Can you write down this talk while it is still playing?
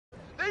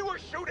were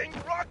shooting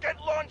rocket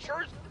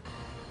launchers.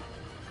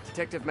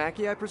 Detective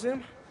Mackey, I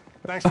presume?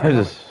 Thanks for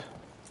coming.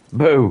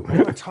 Boo. I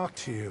want to talk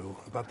to you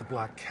about the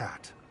Black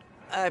Cat.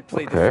 I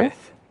plead the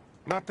fifth.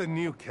 Not the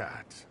new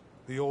cat.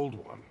 The old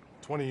one.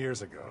 20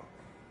 years ago.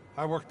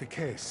 I worked the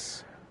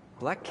case.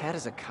 Black Cat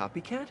is a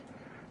copycat?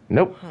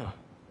 Nope. Huh.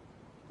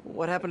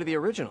 What happened to the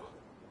original?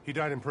 He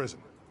died in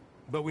prison.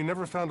 But we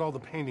never found all the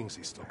paintings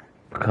he stole.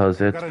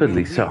 Because it's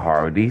Felicia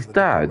Hardy's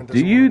dad.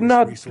 Do you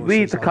not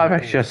read the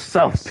comics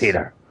yourself,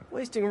 Peter?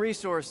 Wasting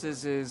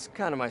resources is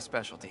kind of my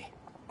specialty.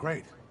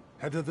 Great.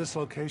 Head to this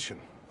location.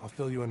 I'll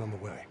fill you in on the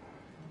way.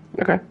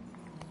 Okay.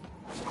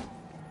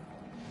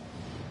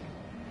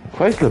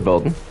 Chrysler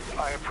building.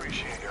 I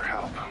appreciate your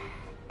help.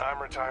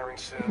 I'm retiring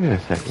soon. Wait a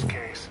second. This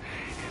case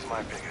is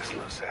my biggest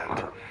loose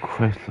end.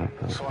 Chrysler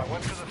building. So I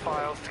went through the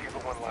files to give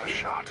it one last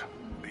shot.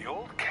 The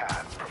old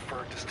cat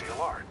preferred to steal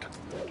art.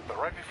 But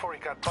right before he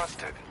got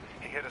busted,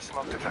 he hit a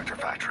smoke detector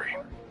factory.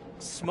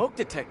 Smoke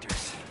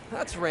detectors?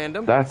 That's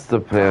random. That's the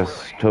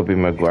place Tobey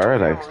Maguire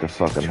likes to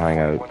fucking hang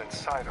out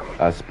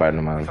as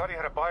Spider-Man. Thought he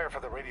had a buyer for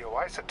the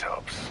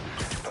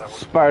radioisotopes.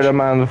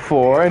 Spider-Man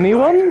 4,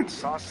 anyone?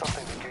 Saw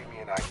something that gave me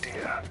an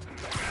idea.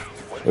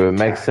 It would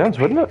make sense,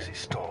 wouldn't it? He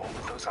stole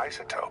those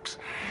isotopes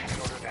in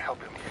order to help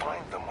him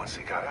find them once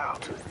he got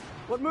out.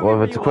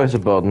 Well, if it's a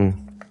Chrysler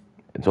building,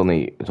 it's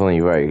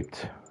only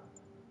right.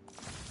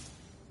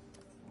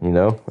 You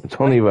know, it's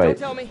only right. Don't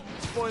tell me.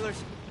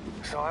 Spoilers.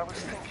 So I was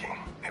thinking,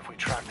 if we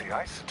track the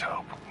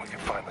isotope, we could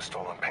find the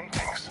stolen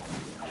paintings.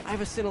 I have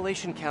a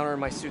scintillation counter in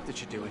my suit that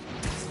should do it.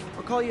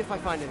 I'll call you if I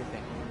find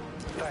anything.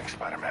 Thanks,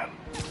 Spider-Man.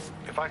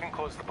 If I can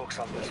close the books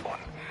on this one,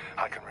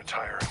 I can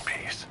retire in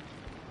peace.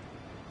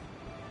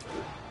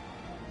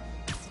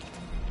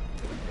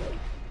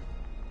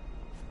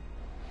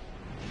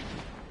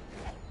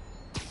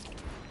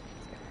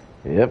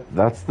 Yep,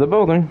 that's the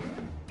building.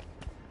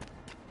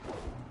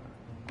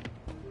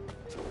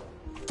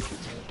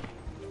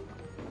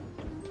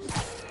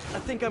 I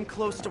think I'm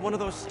close to one of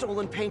those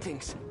stolen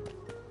paintings.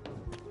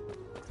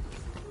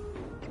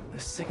 The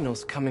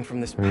signal's coming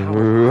from this power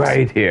box.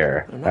 Right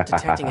here. I'm not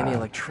detecting any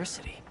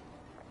electricity.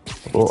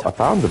 Well, I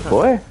found it,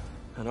 boy.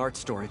 An art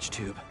storage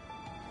tube.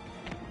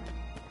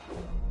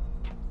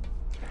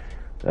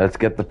 Let's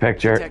get the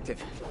picture.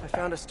 Detective, I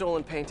found a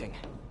stolen painting.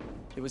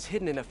 It was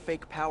hidden in a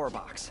fake power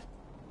box.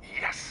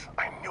 Yes,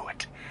 I knew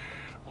it.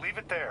 Leave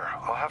it there.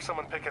 I'll have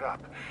someone pick it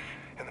up.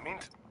 In the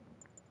meantime...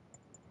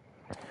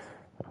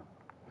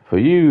 For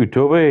you,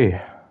 Toby.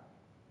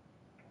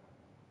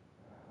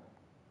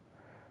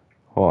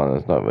 Hold on,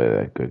 that's not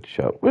really a good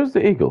shot. Where's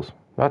the Eagles?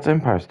 That's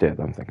Empire State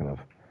I'm thinking of.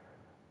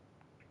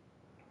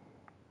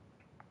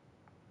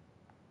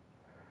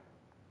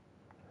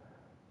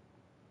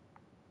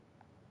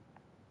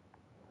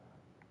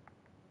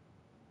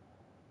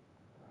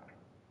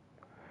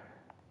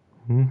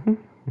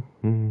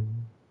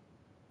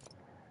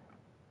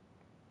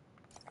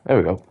 There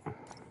we go.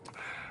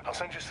 I'll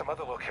send you some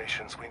other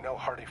locations we know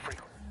Hardy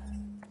frequently.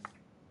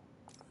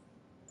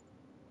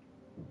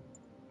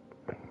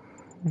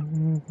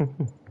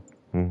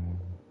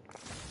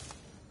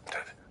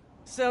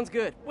 Sounds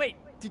good. Wait,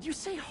 did you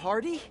say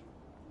Hardy?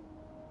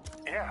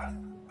 Yeah,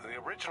 the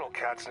original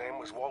cat's name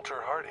was Walter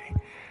Hardy.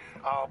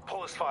 I'll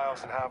pull his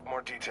files and have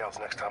more details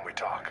next time we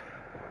talk.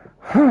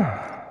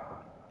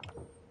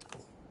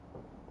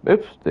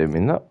 Oops, didn't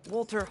mean that.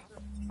 Walter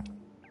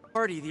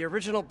Hardy, the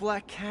original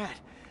Black Cat.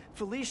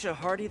 Felicia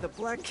Hardy, the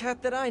Black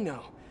Cat that I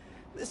know.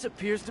 This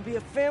appears to be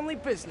a family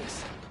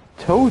business.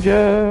 Told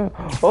ya.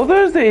 Oh,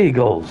 there's the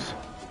Eagles.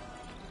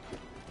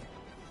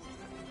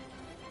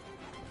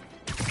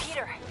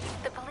 Peter,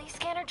 the police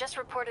scanner just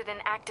reported an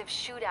active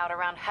shootout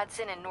around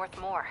Hudson and North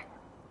Moore.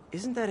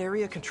 Isn't that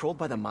area controlled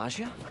by the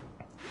Magia?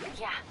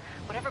 Yeah,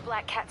 whatever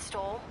Black Cat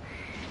stole,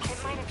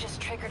 it might have just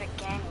triggered a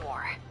gang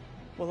war.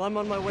 Well, I'm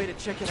on my way to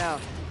check it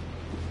out.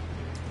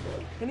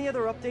 Any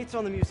other updates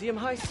on the museum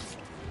heist?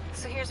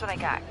 So here's what I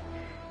got.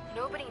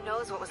 Nobody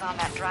knows what was on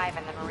that drive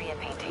in the Maria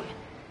painting.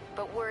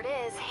 But word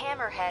is,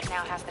 Hammerhead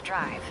now has the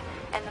drive,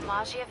 and the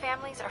Magia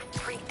families are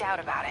freaked out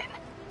about it.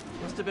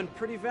 Must have been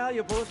pretty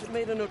valuable if it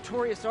made a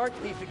notorious art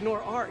thief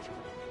ignore art.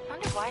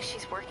 Wonder why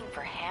she's working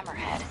for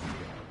Hammerhead.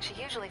 She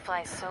usually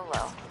flies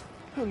solo.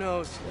 Who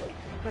knows?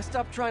 I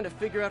stopped trying to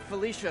figure out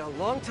Felicia a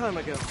long time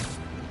ago.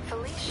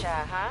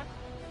 Felicia, huh?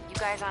 You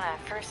guys on a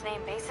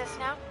first-name basis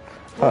now?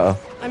 Uh-oh.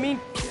 I mean,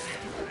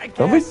 I guess.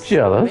 Don't be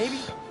jealous.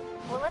 Maybe.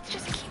 Well, let's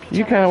just keep each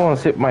You other kind of want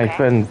to posted, sit my okay?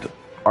 friend,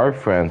 our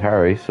friend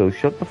Harry, so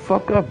shut the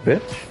fuck up,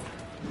 bitch.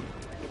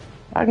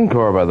 I can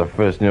call her by the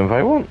first name if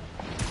I want.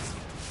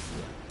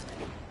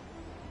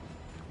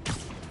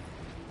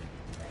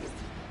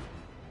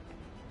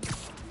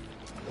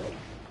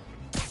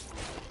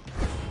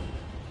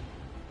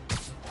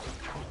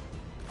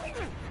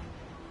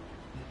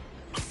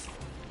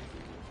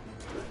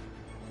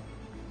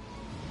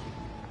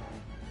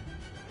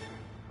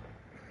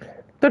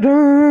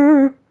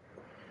 Ta-da!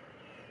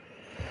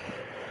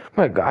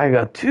 My God, I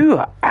got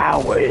 2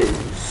 hours.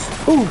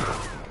 Ooh.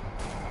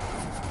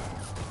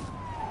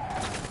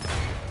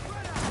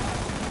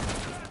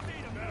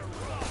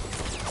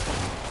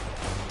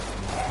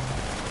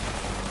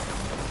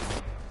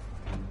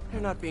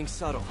 They're not being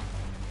subtle.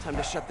 Time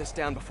to shut this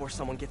down before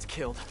someone gets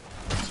killed.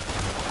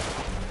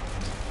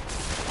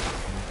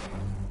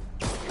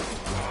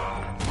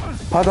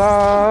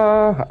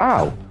 Ta-da!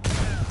 Ow!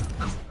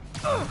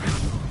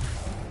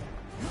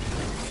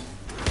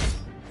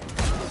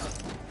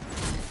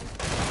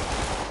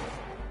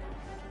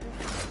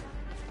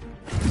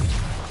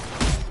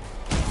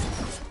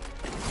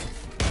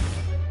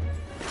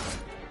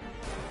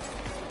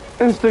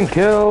 Instant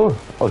kill!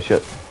 Oh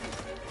shit.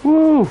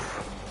 Woof!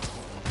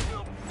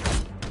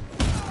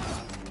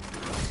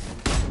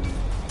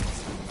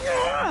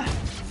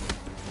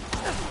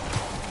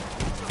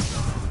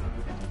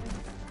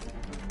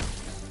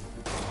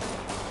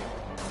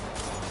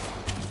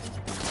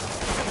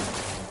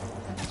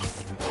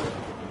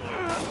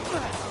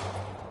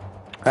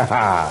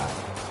 Haha!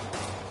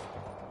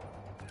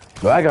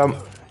 Back him.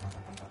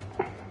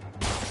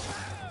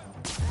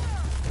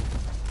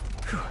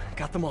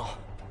 Got them all.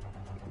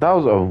 That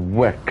was a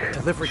wick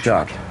Delivery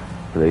shot. truck.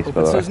 Police, Hope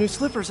by it's the way. those new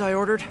slippers I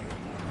ordered.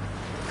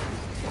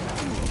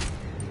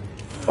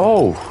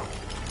 Oh!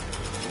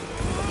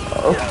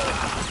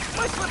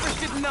 My slippers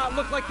did not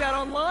look like that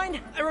online.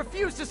 I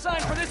refuse to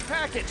sign for this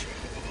package.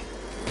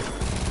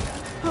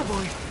 Oh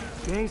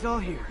boy, gang's all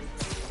here.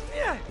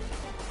 Yeah.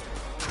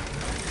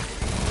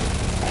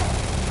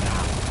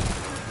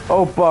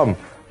 Oh, bum!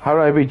 How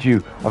did I beat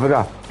you? I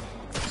forgot.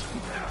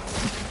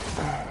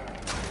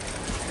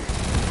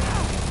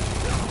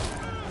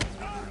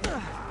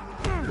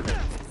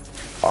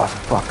 Oh,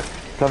 fuck.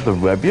 Do I have to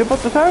reb you a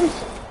bunch of times?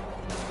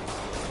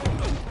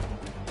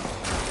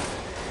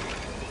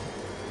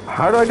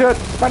 How do I do it?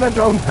 Spider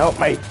drone, help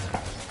me!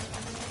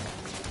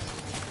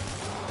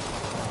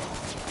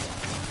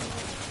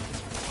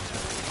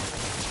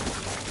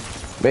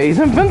 But he's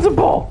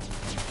invincible!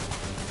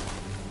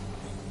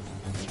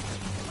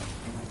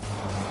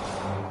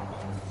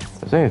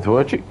 Is there anything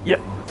towards you? Yep.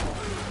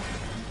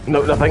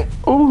 No, nothing.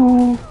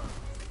 Ooh!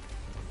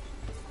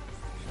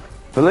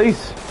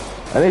 Police!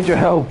 I need your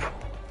help!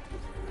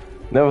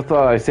 Never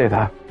thought I'd say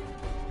that.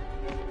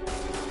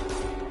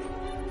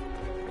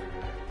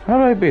 How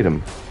do I beat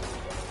him?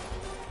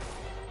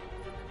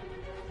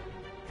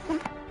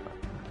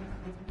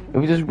 If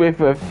we just wait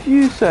for a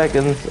few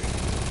seconds.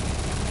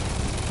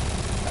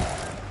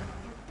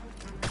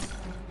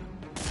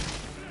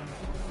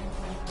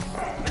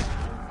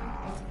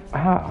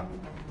 Ah.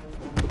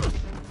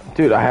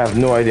 Dude, I have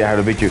no idea how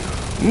to beat you.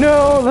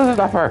 No, this is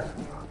not fair.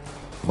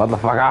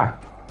 Motherfucker.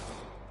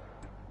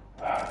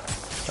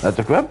 That's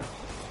a grip.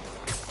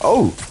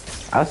 Oh,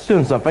 that's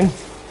doing something.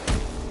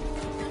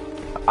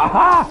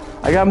 Aha!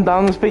 I got him down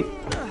on his feet.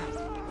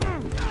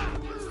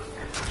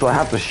 So I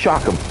have to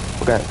shock him.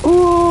 Okay.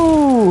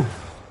 Ooh!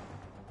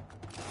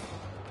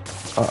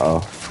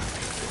 Uh-oh.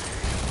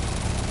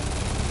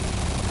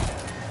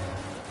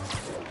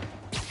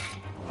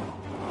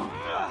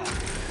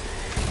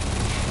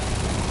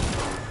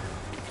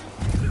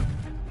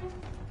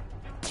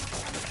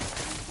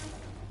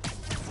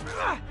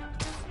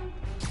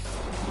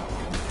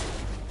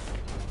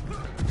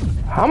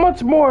 How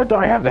much more do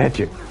I have to hit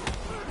you?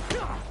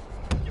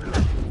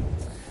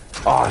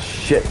 Oh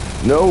shit.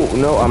 No,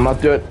 no, I'm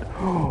not doing it.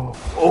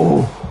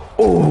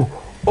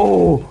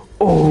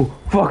 Oh,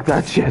 fuck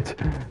that shit.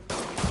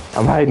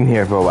 I'm hiding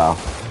here for a while.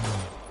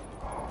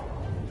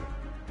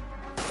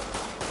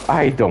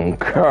 I don't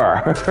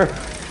care.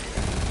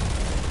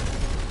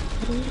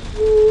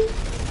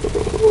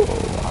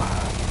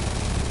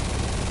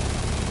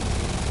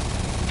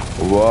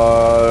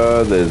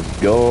 What is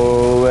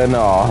going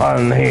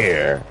on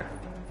here?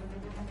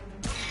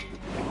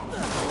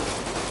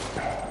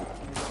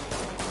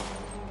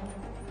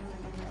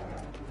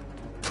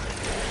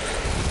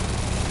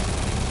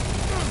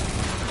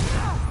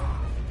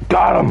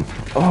 Got him!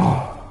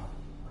 Oh.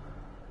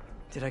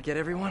 Did I get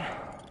everyone?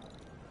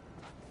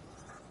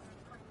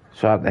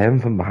 Shot him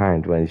from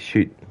behind when he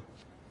shoot.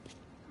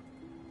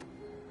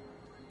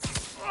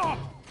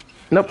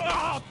 Nope.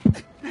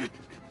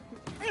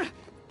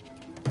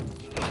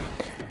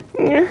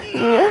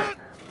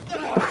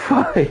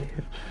 Why?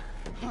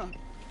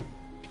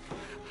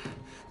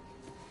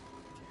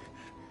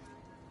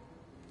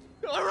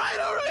 All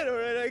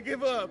right, I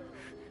give up.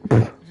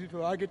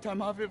 Do I get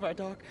time off if I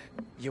talk?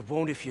 You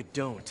won't if you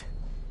don't.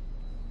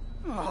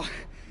 Oh,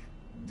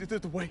 the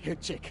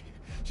white-haired chick.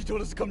 She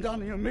told us to come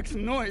down here and make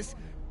some noise.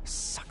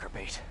 Sucker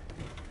bait.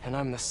 And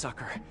I'm the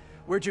sucker.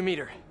 Where'd you meet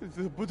her?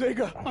 The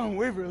bodega on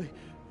Waverly.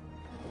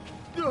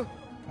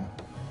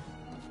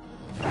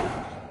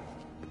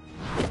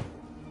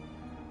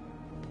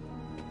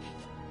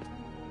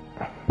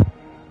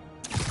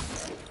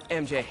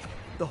 MJ,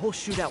 the whole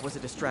shootout was a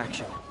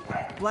distraction.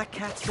 Black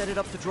Cat set it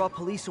up to draw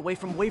police away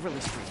from Waverly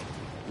Street.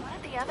 One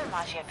of the other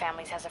Mafia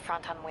families has a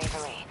front on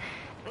Waverly.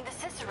 The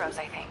Ciceros,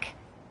 I think.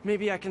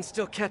 Maybe I can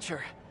still catch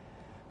her.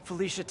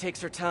 Felicia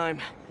takes her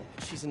time.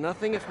 She's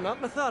nothing if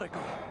not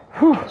methodical.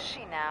 Is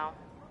she now?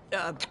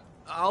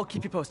 I'll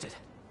keep you posted.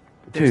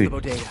 There's Dude. the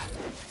bodega.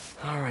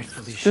 All right,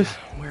 Felicia,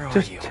 where are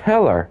you?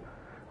 Tell her,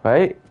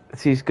 right?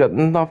 She's got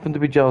nothing to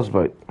be jealous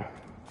about.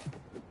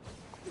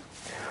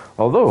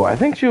 Although, I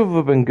think she would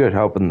have been good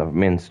helping the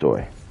main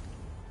story.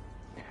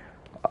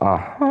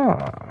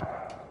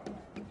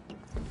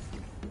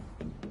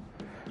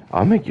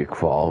 I'll make you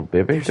crawl,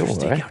 baby. There's your Don't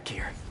worry. stakeout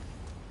gear.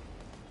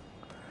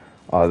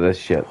 Oh, this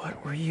shit.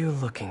 What were you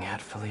looking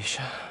at,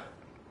 Felicia?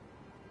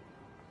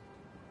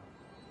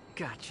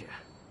 Gotcha.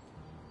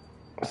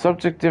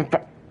 Subject in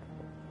fact.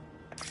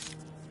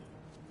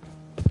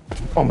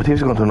 Oh, my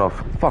TV's gonna turn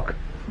off. Fuck.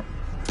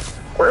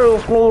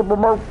 Where's my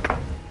remote?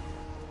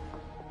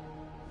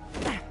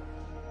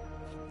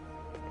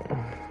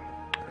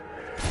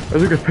 I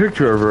took a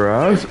picture of her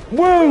ass.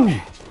 Whoa!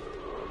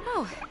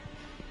 Oh.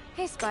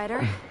 Hey,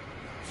 Spider.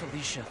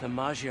 Felicia, the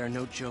Magi are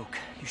no joke.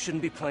 You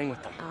shouldn't be playing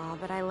with them. Oh,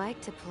 but I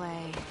like to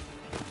play.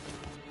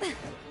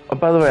 Oh,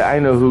 by the way, I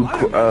know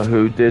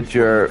who did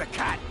your.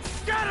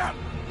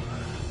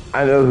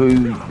 I know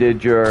who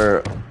did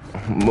your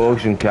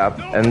motion cap,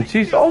 and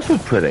she's also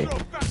pretty.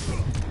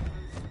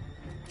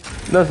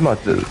 Not as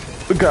much as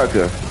the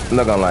character. I'm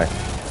not gonna lie.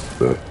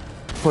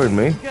 Pardon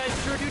me. You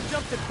guys sure do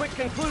jump to quick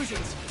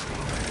conclusions.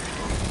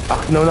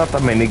 Oh, no, not the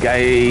mini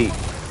guy.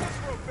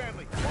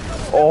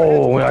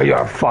 Oh, no,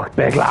 you're fucked,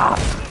 big lad.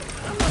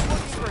 I'm not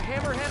looking for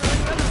Hammerhead or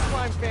any other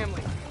slime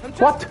family. I'm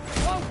just What?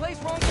 wrong place,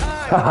 wrong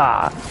time.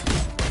 Haha.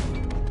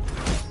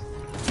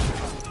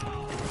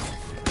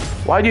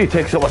 Why do you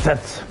take so much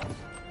hits?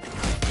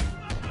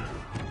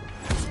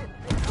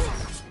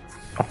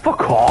 Oh,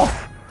 fuck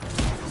off.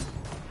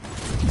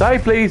 Die,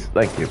 please.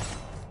 Thank you.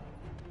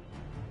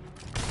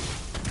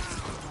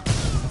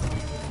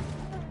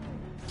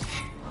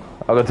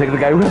 I'm gonna take the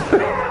guy with me.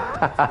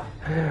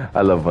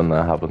 I love when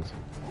that happens.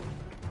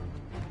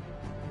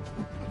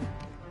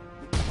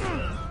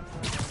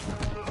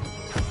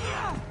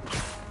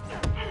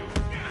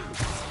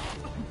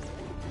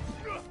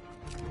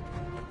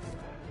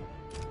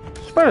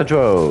 Spider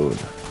Drone.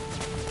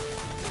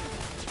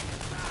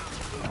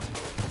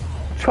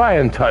 Try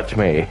and touch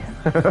me.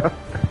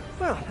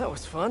 Well, that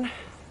was fun.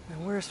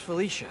 And where's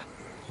Felicia?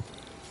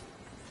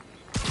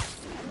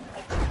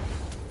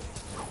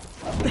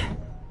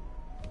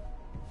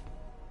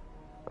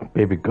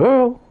 Baby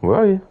girl, where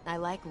are you? I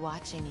like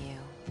watching you.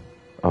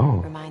 Oh.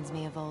 Reminds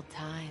me of old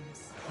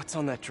times. What's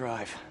on that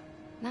drive?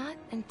 Not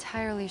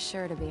entirely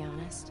sure, to be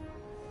honest.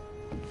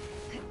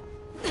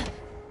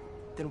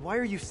 Then why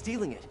are you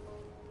stealing it?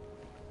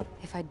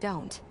 If I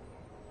don't,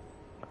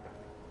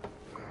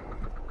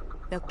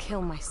 they'll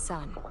kill my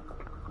son.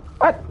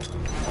 What?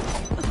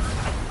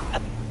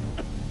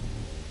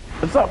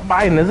 It's not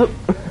mine, is it?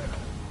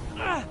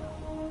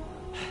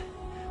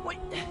 Wait,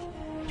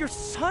 your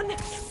son?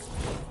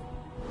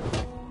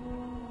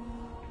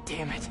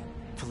 Damn it.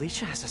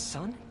 Felicia has a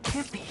son?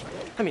 Can't be.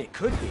 I mean, it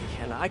could be,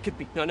 and I could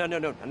be. No.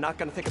 I'm not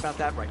gonna think about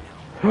that right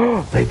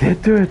now. They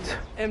did do it.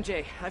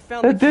 MJ, I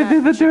found They the did cat do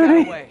and the she got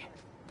dirty. away.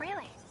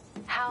 Really?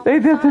 How They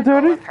did the thoughtful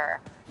dirty. of her.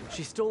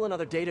 She stole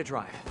another data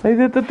drive. They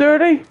did the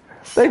dirty.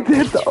 They So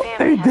did each the. family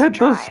They has a did the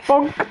drive.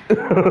 spunk.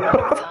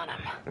 What's on him?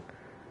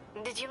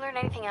 Did you learn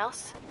anything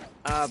else?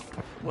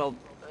 Well,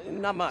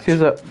 not much.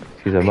 She's a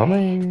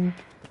mummy.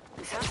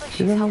 Sounds like She's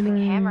she's a helping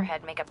mummy.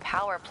 Hammerhead make a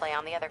power play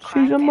on the other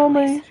crime She's a families.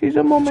 mummy. She's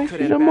a mummy. could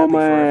She's end a badly for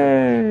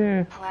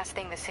mummy. The last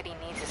thing the city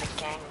needs is a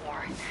gang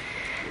war.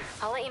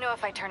 I'll let you know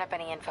if I turn up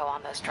any info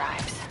on those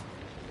drives.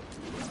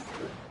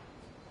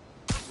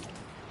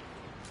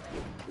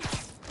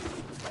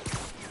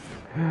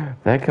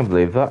 I can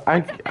believe that.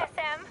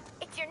 SM,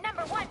 it's your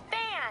 #1 fan.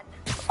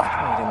 Wait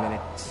a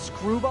minute.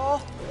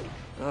 Screwball?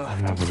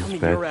 Ugh, not don't with tell me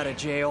this you're bitch. out of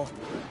jail.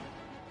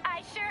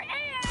 I sure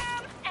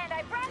am, and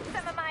I brought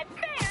some of my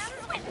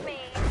fans with me.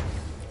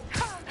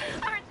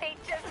 Aren't they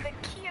just the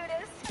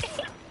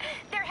cutest?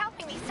 They're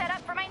helping me set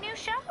up for my new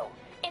show.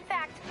 In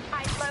fact,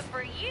 I'd love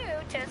for you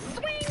to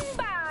swing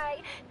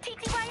by.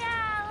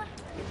 TTYL.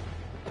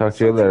 Talk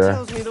to you Something later.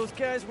 tells me those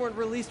guys weren't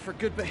released for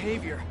good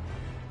behavior.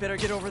 Better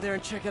get over there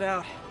and check it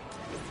out.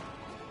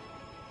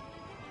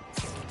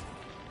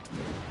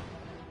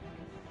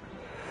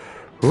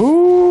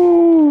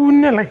 Ooh,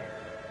 Nelly.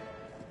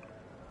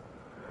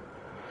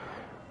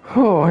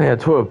 Oh, I need a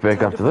toilet break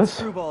Time to after put this.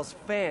 Screwball's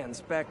fans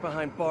back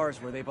behind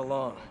bars where they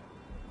belong.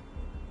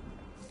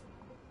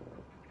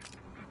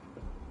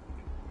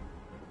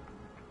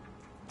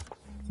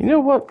 You know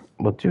what?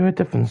 We'll do a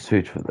different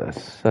suit for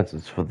this, since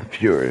it's for the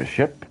Fury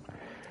ship.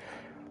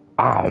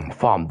 I'm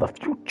from the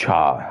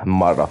future,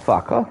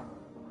 motherfucker.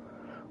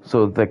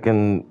 So they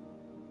can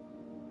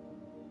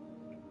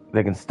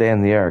stay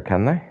in the air,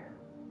 can they?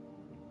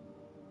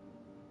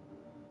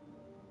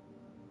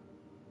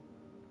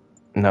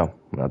 No,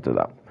 not do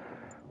that.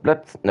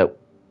 No.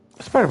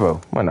 Spider-Bow,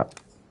 why not?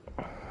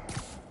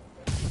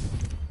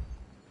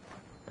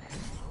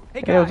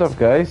 Hey Hey, what's guys, up,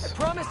 guys?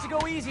 promise to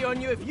go easy on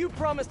you if you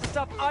promise to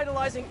stop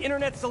idolizing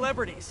internet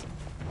celebrities.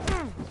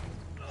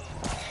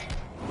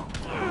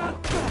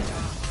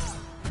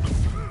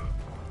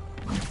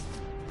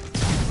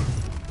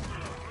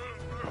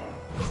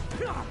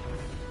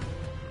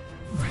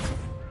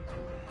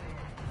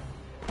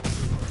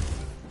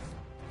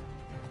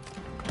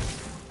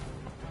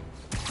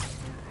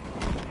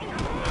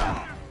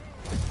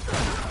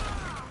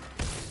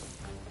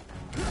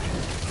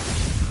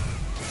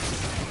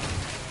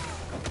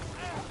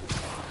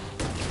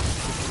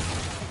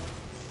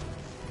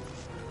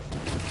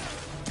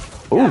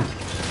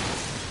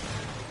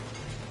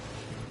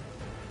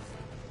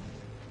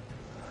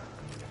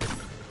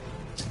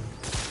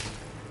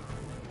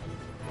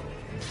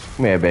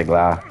 Come here, big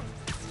la.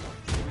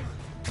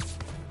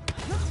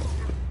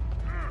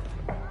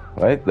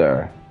 Right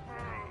there.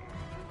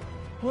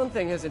 One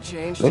thing hasn't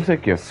changed. Looks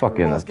like you're fucking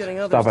Squirrel's it. getting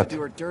others Stop to it.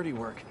 do her dirty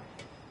work.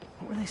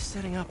 What were they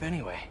setting up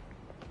anyway?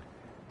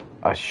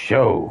 A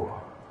show.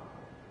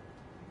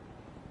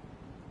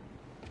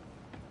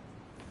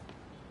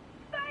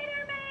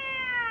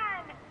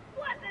 Spider-Man!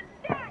 Wasn't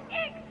that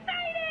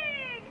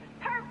exciting?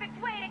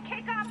 Perfect way to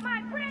kick off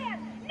my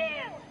brand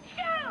new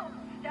show,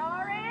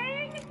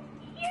 starring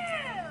you!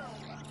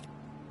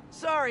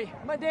 Sorry,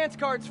 my dance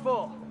card's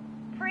full.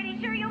 Pretty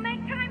sure you'll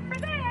make time for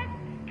this,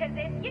 because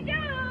if you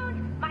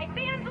don't, my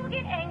fans will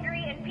get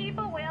angry and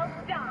people will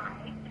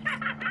die.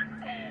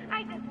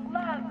 I just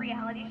love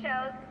reality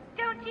shows,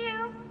 don't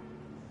you?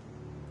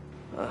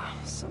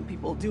 Some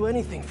people do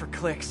anything for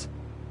clicks.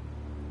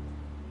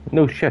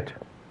 No shit.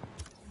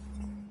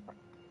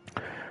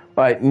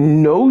 Alright,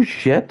 no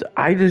shit.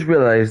 I just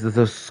realized there's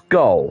a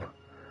skull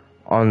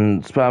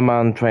on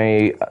Spider-Man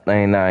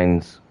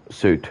 2099's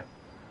suit.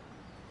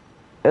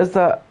 Is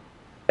that...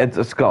 It's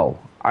a skull.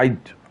 I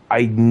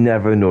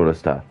never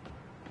noticed that.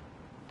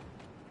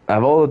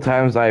 Of all the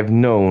times I've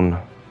known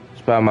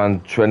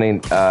Spider-Man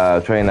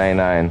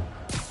 2099,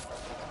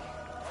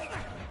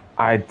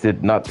 I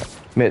did not...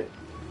 Admit,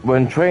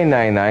 when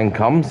 2099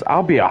 comes,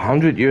 I'll be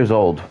 100 years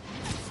old.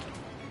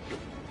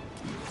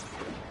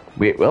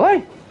 Wait, will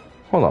I?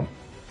 Hold on.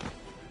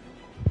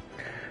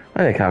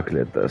 I need to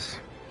calculate this.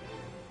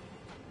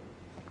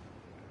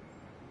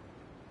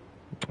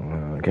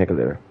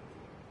 Calculator.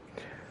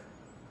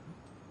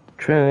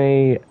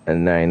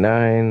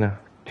 2099,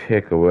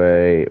 take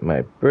away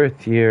my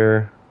birth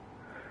year.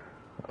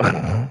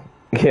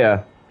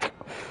 Yeah.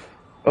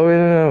 Oh,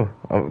 no.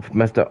 I've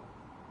messed up.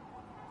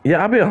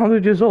 Yeah, I'll be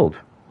 100 years old.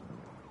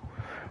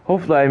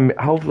 Hopefully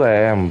I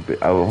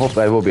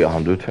will be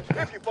 100.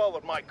 If you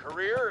followed my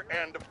career,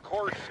 and of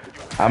course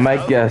I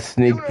might get a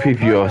sneak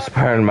preview of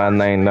Spider-Man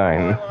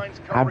 99.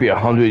 I'll be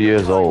 100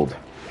 years old.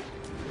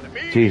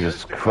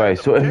 Jesus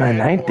Christ. So in my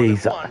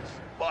 90s,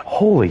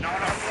 holy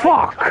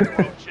fuck.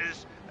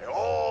 They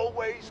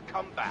always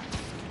come back,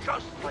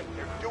 just like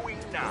they're doing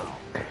now.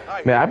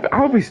 Man,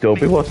 I'll be still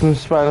be watching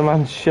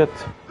Spider-Man shit.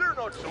 They're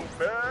not so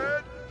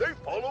bad. They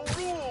follow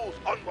rules,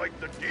 unlike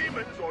the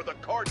demons or the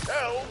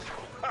cartels.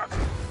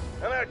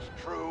 And that's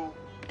true.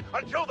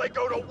 Until they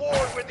go to war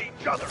with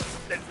each other.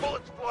 Then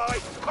bullets fly,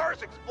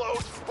 cars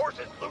explode,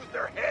 horses lose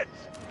their heads.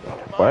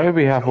 Why do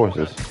we have My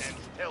horses? sense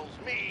tells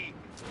me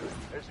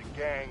there's a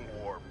gang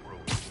war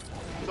brewing.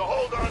 So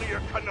hold on to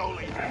your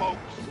cannoli,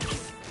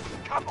 folks.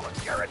 Come on,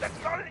 Jared,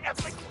 that's not an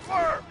ethnic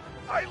slur.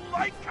 I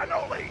like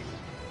cannolis.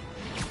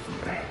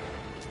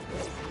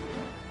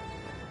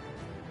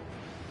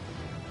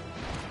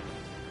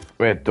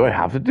 Wait, do I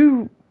have to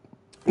do...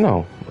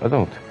 No, I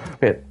don't.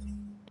 Wait.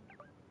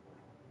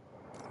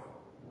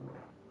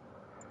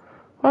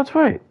 That's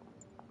right.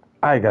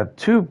 I got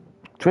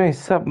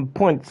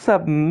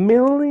 27.7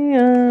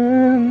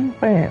 million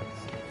fans.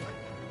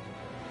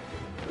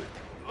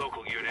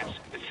 Local units,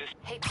 assist.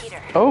 Hey,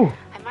 Peter. Oh,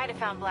 I might have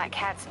found Black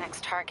Cat's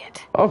next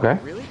target. okay.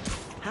 Really?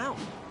 How?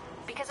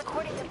 Because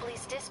according to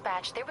police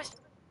dispatch, there was...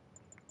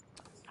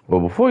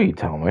 Well, before you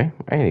tell me,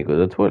 I need to go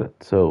to the toilet.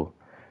 So,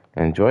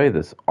 enjoy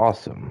this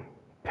awesome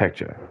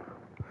picture.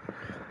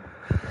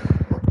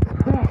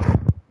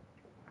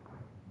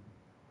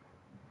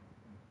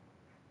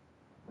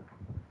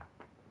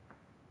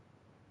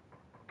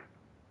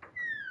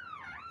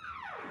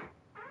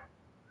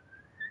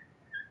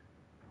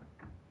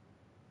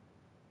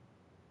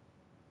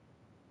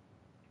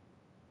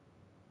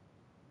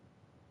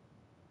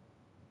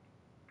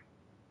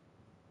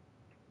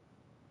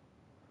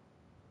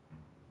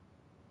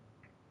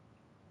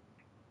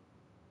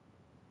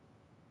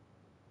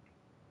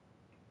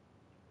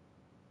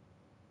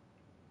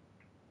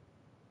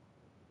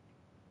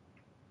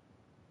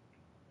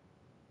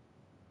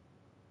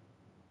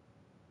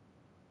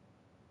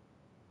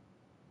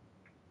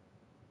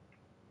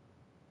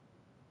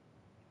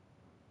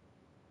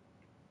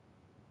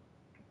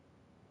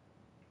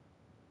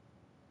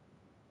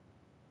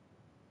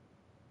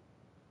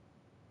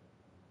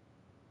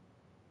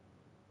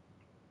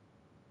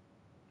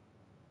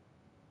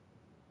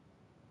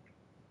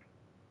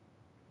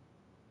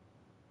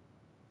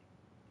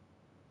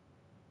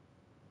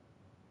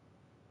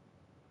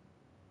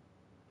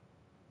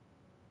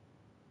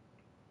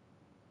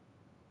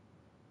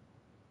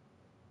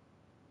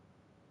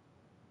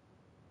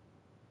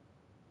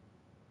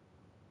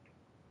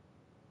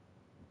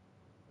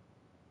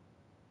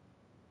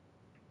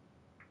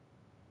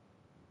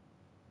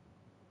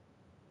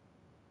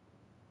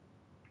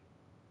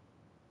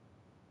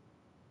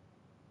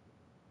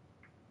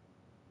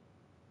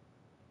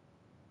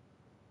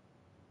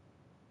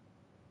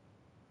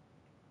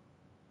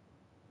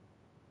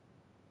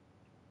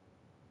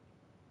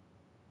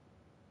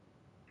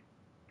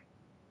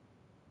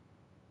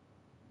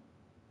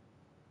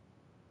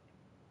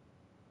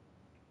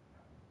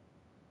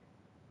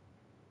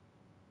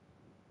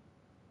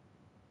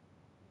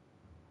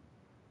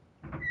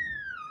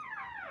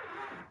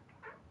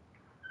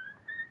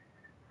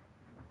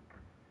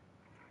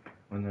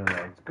 When the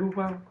lights go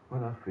out,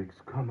 when the freaks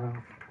come out,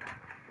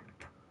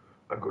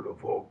 I'm gonna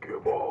fuck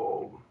you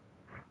all.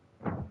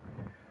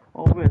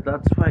 Oh wait,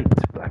 that's right,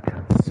 Black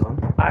Cat's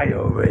son. I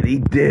already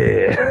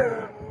did.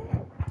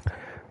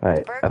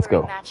 Right, let's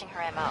go. Matching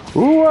her MO.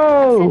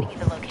 Whoa! I'm sending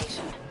you the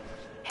location.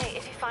 Hey,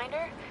 if you find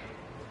her,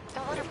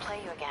 don't let her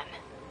play you again.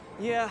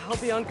 Yeah, I'll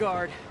be on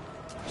guard.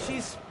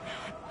 She's...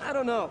 I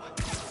don't know.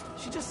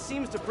 She just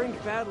seems to bring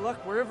bad luck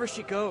wherever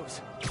she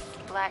goes.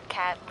 Black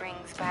Cat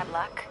brings bad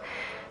luck?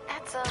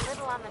 That's a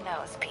little on the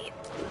nose, Pete.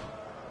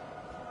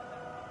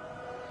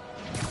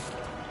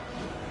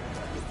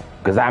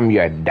 Cause I'm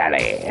your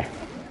daddy.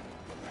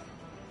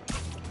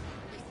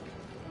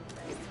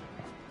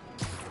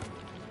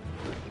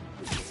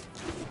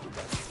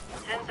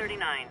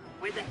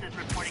 Witnesses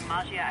reporting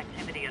Magia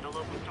activity at a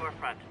local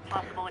storefront.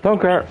 Possible.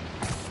 Don't care.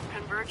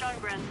 Converge on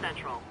Grand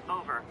Central.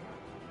 Over.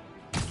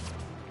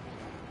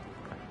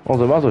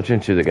 Also, might as well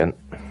change it again.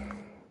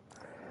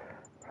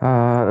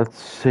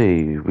 Let's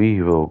see.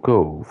 We will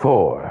go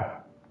for.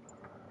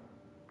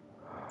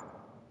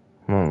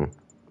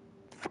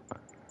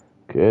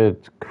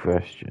 Good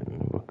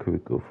question. What could we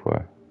go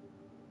for?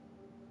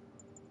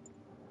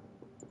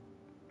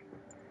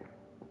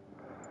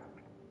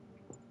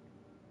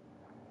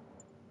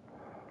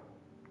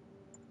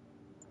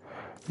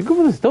 You go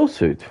with the stealth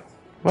suit.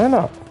 Why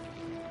not?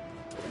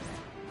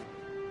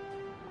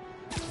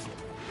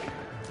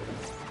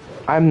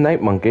 I'm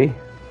Night Monkey,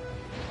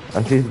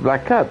 and she's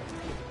Black Cat.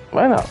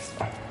 Why not?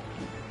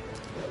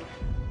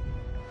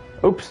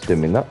 Oops,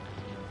 didn't mean that.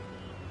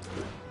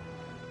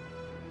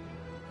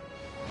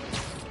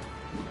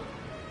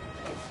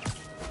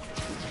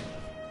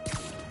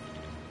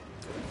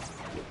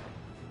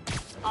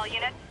 All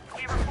units,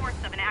 we have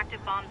reports of an active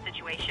bomb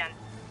situation.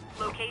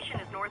 Location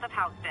is north of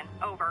Houston.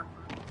 Over.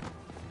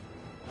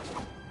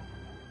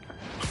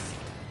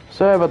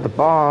 Sorry about the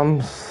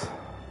bombs.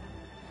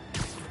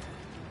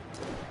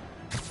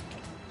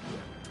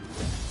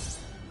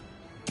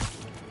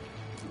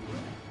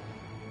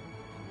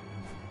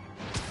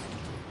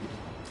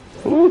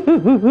 Ooh,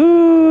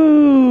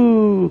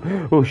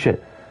 oh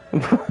shit.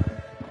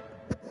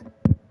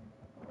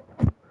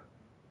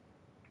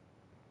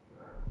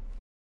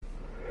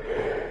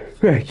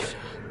 Right.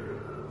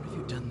 What have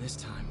you done this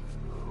time?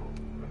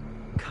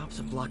 Cops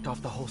have blocked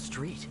off the whole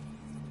street.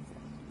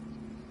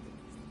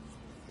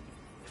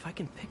 If I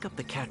can pick up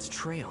the cat's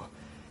trail,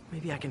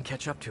 maybe I can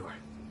catch up to her.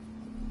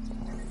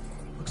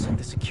 Looks like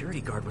the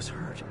security guard was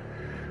hurt.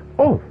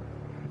 Oh,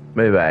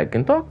 maybe I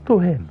can talk to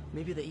him.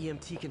 Maybe the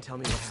EMT can tell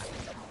me what happened.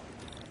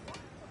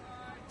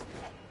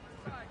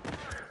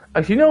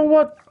 Actually, you know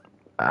what?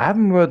 I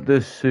haven't read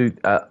this suit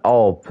at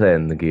all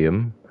playing the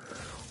game,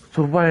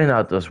 so why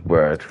not just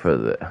wear it for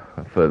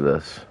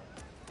this?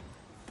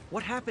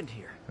 What happened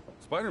here?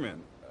 Spider-Man,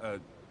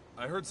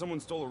 I heard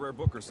someone stole a rare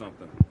book or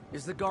something.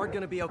 Is the guard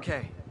gonna be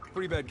okay?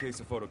 Pretty bad case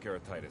of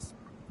photokeratitis.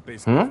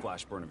 Basically a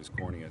flash burn of his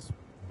corneas,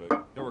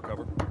 but he'll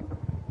recover.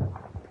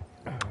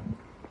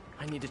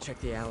 I need to check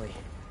the alley.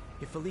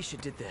 If Felicia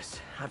did this,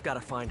 I've got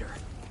to find her.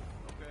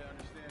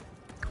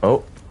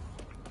 Oh.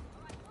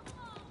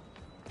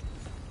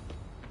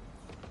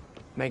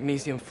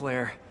 Magnesium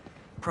flare.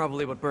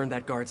 Probably what burned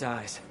that guard's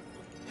eyes.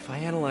 If I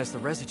analyze the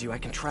residue, I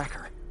can track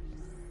her.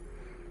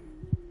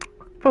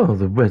 Follow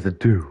the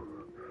residue.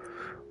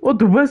 What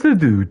the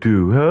residue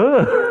do,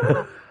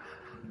 huh?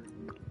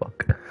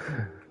 Fuck.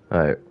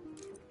 Alright.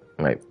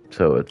 Right,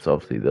 so it's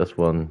obviously this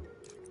one,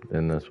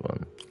 then this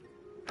one.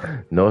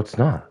 No, it's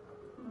not.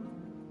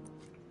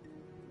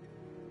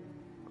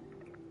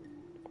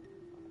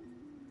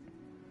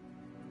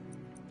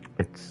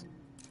 It's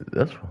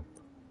this one.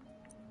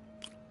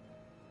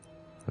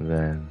 And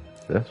then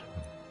this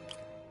one.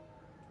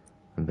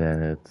 And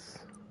then it's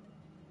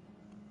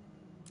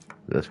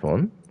this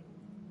one.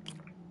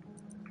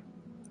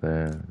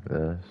 Then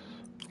this.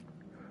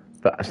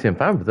 But actually, I'm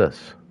fine with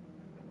this.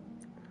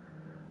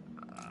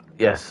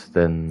 Yes,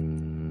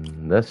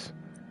 then this.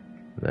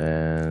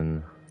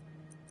 Then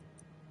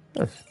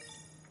this.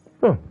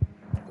 Boom.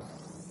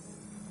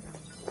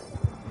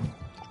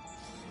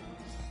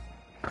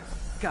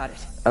 Got it.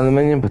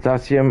 Aluminium,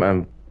 potassium,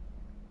 and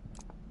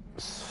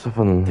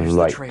something There's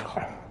like. the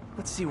trail.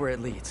 Let's see where it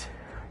leads.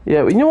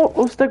 Yeah, you know what?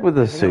 We'll stick with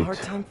this Having a suit. hard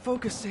time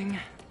focusing.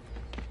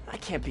 I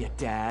can't be a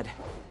dad.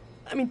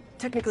 I mean,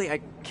 technically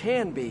I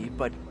can be,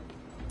 but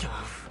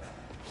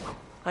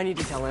I need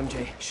to tell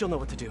MJ. She'll know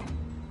what to do.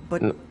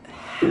 But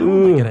how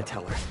am I gonna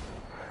tell her?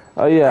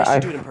 Oh yeah, I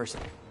should do it in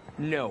person.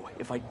 No,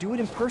 if I do it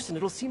in person,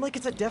 it'll seem like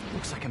it's a death.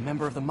 Looks like a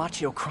member of the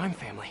Machio crime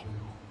family.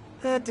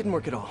 That didn't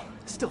work at all.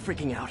 Still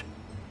freaking out.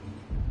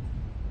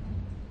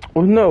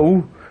 Well,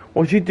 no.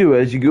 What you do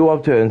is you go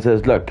up to her and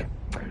says, "Look,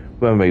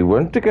 when we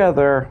weren't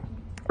together,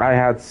 I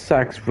had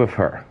sex with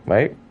her,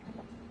 right?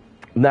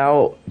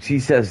 Now she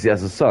says she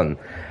has a son.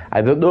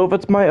 I don't know if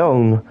it's my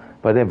own,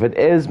 but if it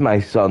is my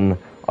son,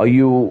 are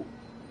you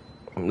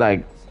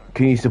like?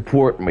 Can you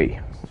support me?"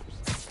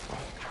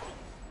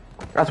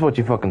 That's what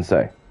you fucking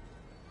say.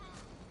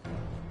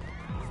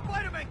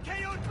 Spider-Man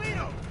KO'd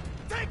Vito!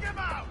 Take him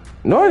out!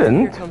 No, I Here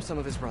didn't. come some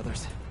of his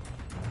brothers.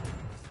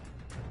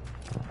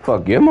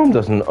 Fuck, your mom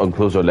doesn't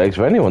unclose her legs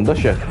for anyone, does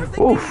she?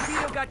 Oof.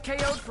 Vito got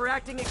KO'd for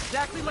acting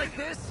exactly like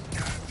this?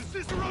 The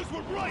Ciceros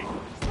were right!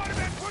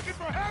 Spider-Man's working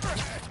for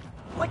Hammerhead!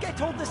 Like I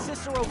told the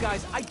Cicero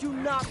guys, I do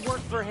not work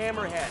for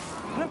Hammerhead.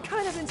 And I'm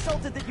kind of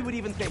insulted that you would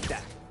even think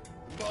that.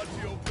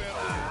 Machio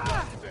family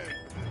is dead.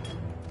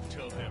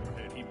 Tell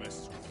Hammerhead he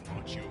messes with the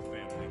Machio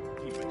family.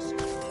 He messes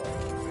with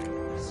all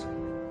families.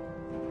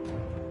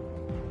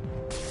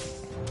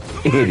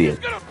 Idiot.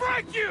 He's gonna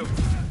break you!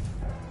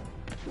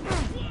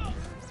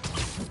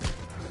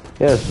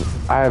 Yes,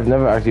 I have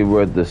never actually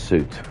worn this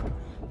suit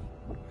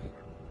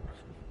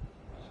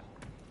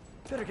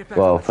Better get back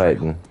while on the trail.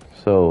 fighting,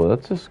 so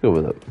let's just go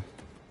with it.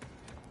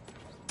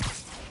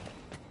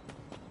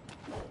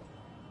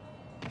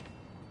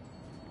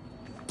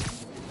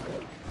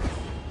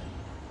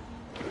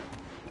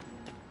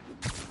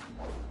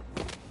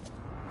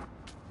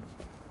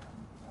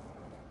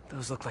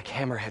 Those look like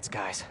Hammerhead's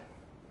guys.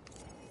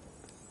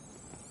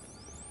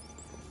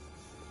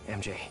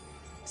 MJ,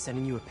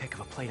 sending you a pic of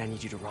a plate I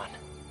need you to run.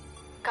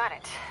 Got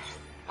it.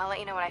 I'll let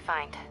you know what I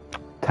find.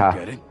 Ta.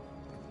 Get it?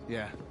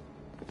 Yeah.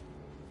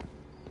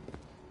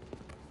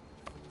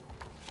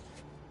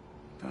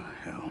 The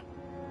hell?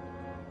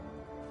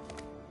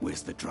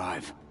 Where's the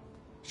drive?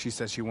 She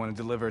said she wanted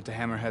to deliver it to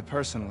Hammerhead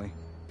personally.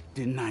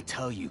 Didn't I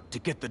tell you to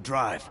get the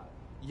drive?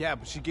 Yeah,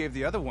 but she gave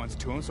the other ones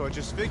to him, so I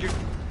just figured...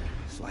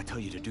 So I tell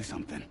you to do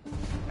something,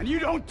 and you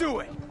don't do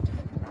it!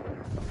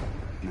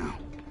 Now,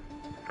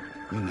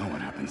 you know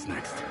what happens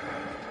next.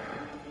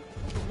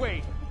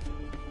 Wait!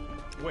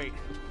 Wait!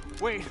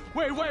 Wait!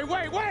 Wait! Wait!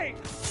 Wait! Wait!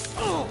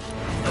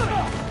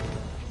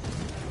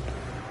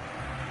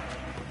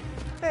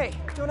 Hey,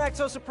 don't act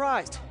so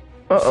surprised.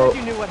 Uh-oh. You said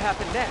you knew what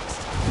happened next.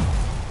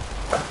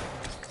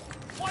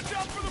 Watch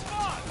out for the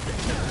boss!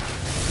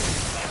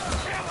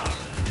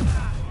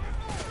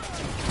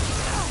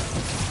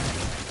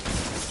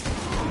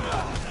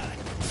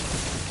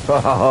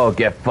 Oh,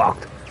 get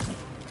fucked.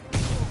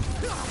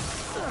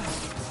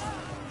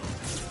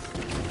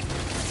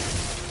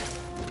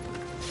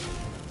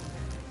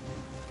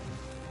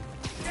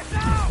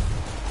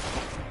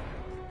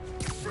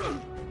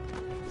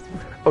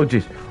 Oh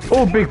jeez.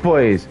 Oh, big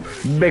boys.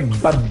 Big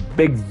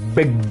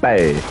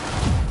boy.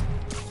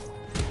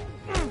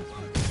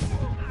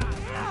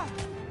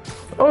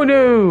 Oh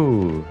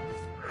no.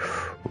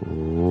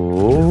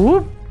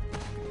 Whoop.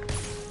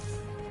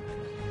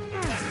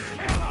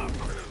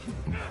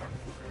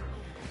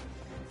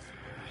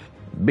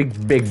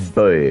 Big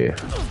boy.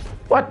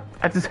 What?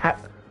 I just had...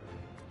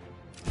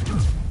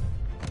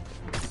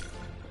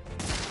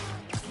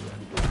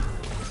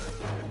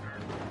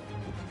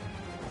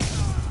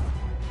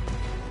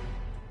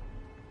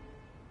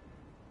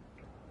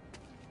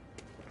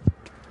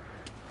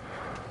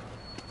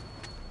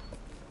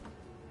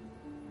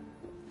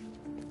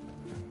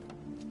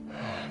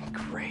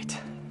 Great.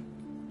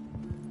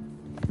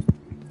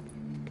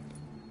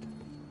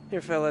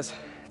 Here, fellas.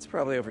 It's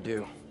probably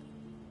overdue.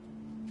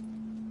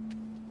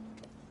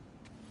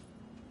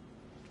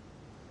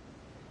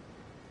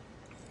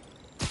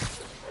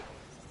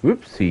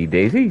 Whoopsie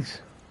daisies.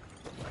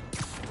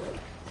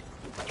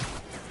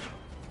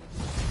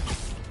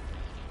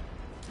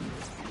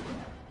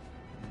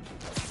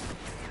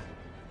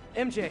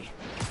 MJ,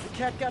 the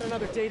cat got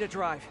another data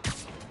drive.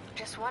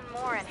 Just one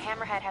more and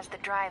Hammerhead has the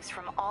drives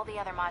from all the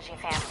other Maggia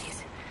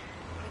families.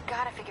 We've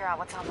got to figure out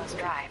what's on those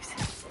drives.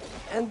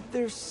 And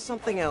there's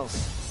something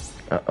else.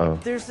 Uh-oh.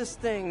 There's this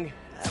thing.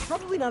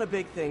 Probably not a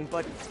big thing,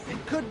 but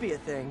it could be a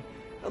thing.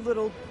 A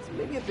little,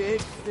 maybe a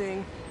big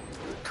thing.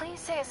 Please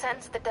say a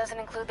sentence that doesn't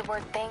include the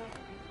word thing.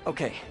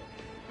 Okay.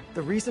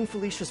 The reason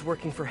Felicia's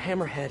working for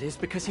Hammerhead is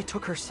because he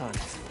took her son.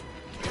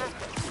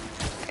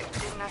 I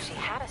didn't know she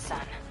had a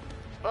son.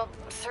 Well,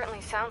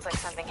 certainly sounds like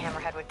something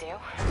Hammerhead would do.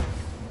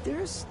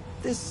 There's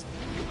this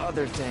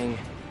other thing.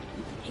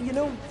 You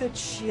know that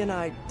she and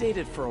I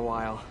dated for a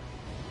while.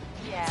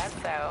 Yeah,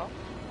 so?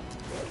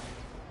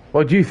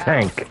 What do you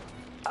think?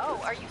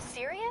 Oh, are you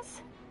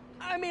serious?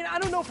 I mean, I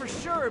don't know for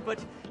sure,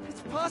 but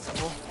it's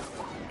possible.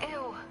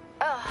 Ew.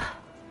 Ugh.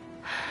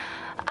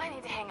 I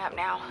need to hang up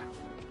now.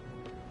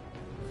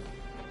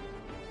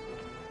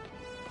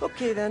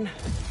 Okay, then.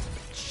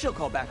 She'll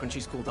call back when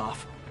she's cooled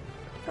off.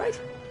 Right?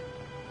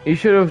 You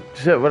should have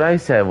said what I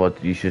said,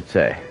 what you should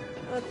say.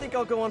 I think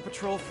I'll go on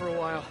patrol for a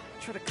while.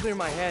 Try to clear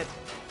my head.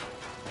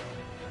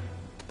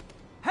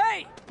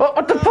 Hey! Oh,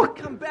 what the fuck?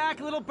 Come back,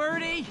 little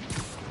birdie!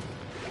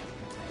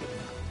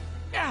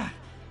 Ah,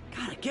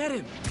 gotta get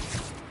him.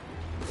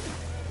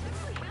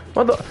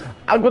 What the...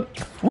 I got...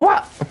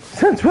 What?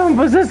 Since when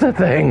was this a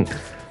thing?